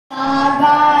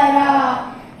সাগারা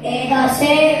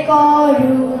এগাছে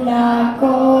করুণা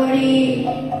করি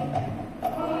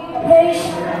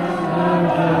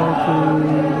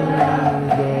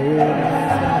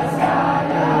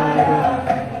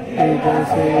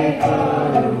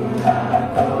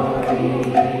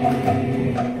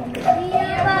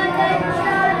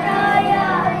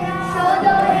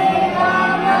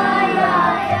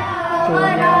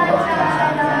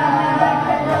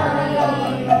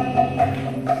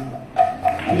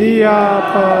Diya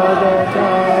pada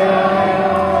jaya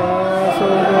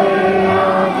sudaya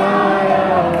jaya.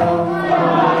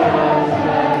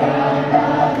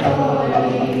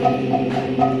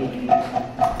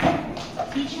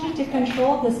 Teach me to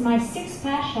control my 6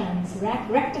 passions,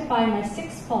 rectify my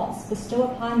 6 faults, bestow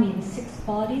upon me the 6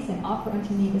 qualities, and offer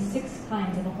unto me the 6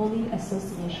 kinds of a holy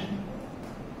association.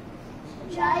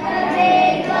 Jaya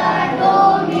Deva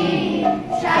Domi,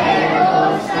 Jaya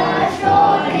Dosa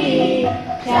Shori,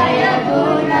 Jaya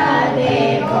Guna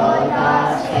Devo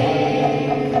Dase.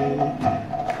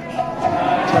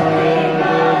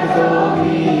 Jaya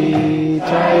Domi,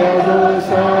 Jaya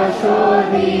Dosa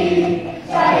Shori,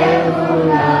 Jaya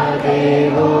Guna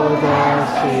Devo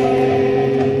Dase.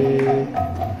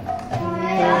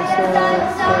 Jaya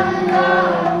Satsanga,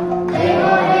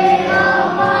 Devo Deva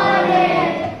Mare,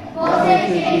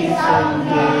 Poseti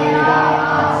Sanghera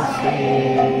Ase.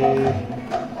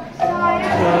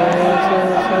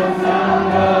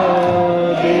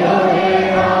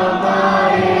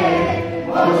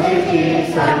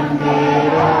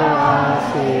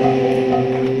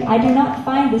 I do not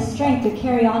find the strength to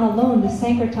carry on alone the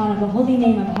sankirtan of the holy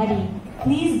name of Hari.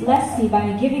 Please bless me by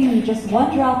giving me just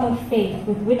 1 drop of faith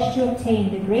with which to obtain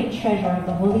the great treasure of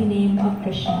the holy name of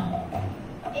Krishna.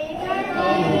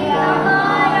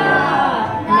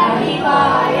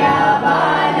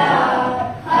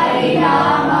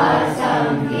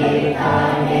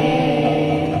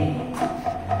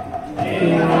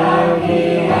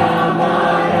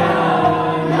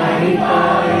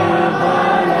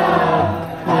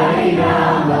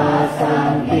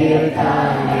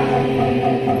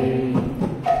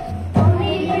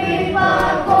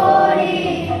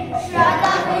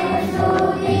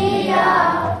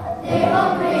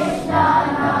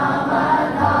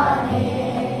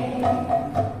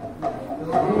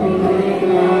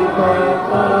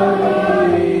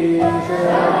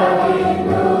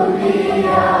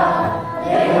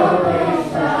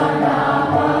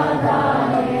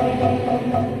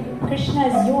 Krishna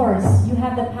is yours. You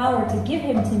have the power to give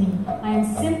him to me. I am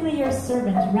simply your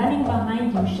servant, running behind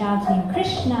you, shouting,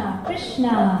 Krishna,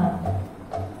 Krishna.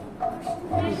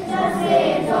 Krishna se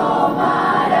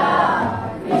tomara,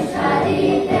 Krishna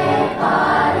jite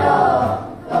paro,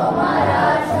 tomara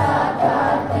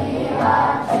shakti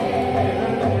ache.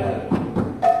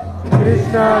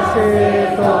 Krishna se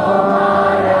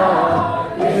tomara,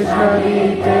 Krishna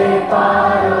jite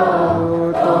paro,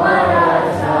 tomara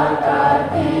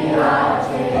shakti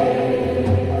ache.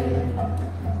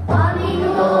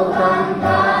 Amino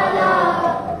Kandala,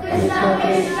 Krishna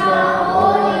Krishna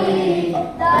Holi,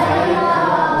 Daya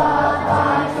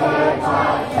Pache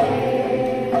Pache.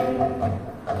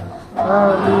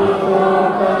 Amino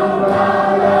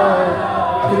Kandala,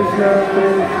 Krishna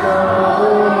Krishna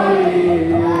Holi,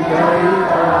 Daya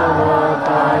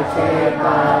Pache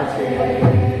Pache.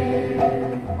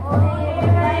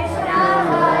 Vaishnav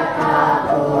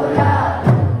Thakur,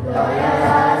 Daya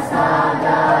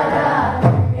Sagara,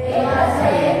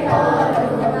 Egase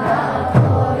Koruna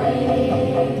Kori.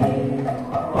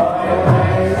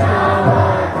 Vaishnav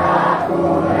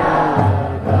Thakur,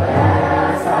 Daya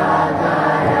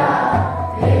Sagara,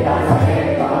 Egase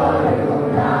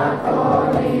Koruna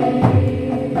Kori.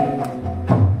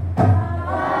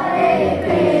 Hare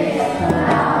Krishna,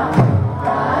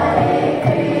 Hare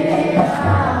Krishna.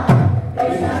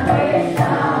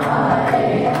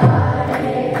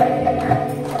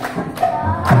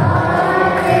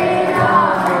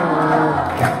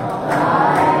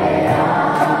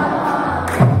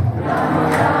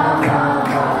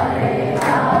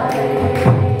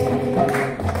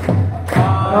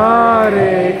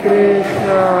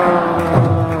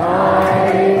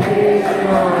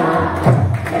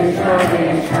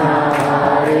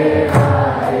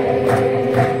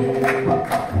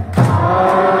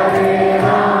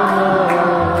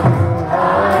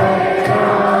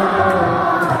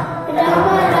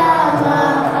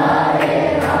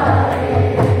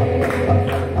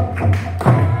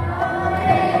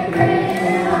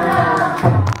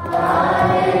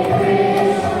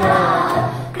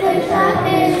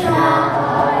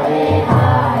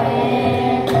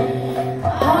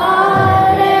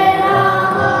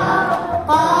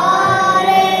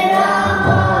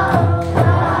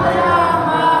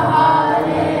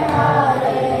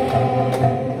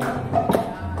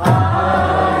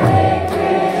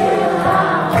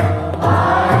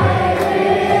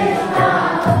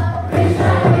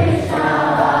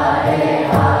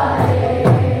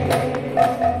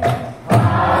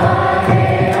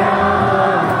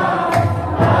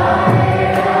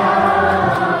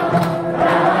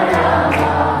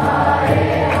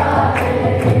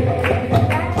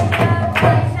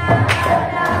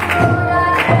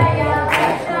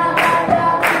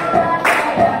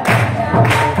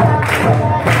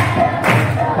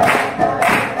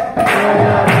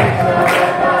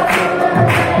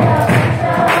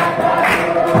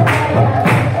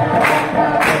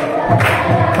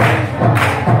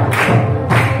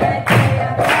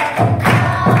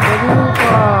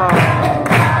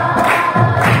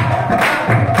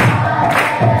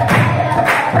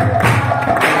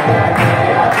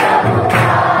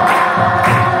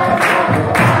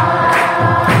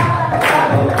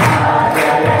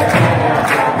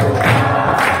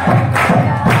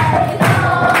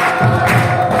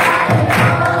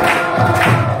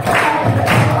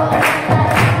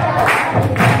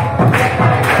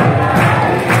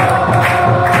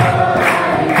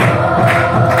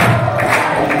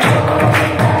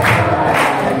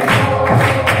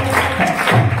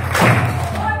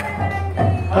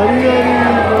 Hari Hari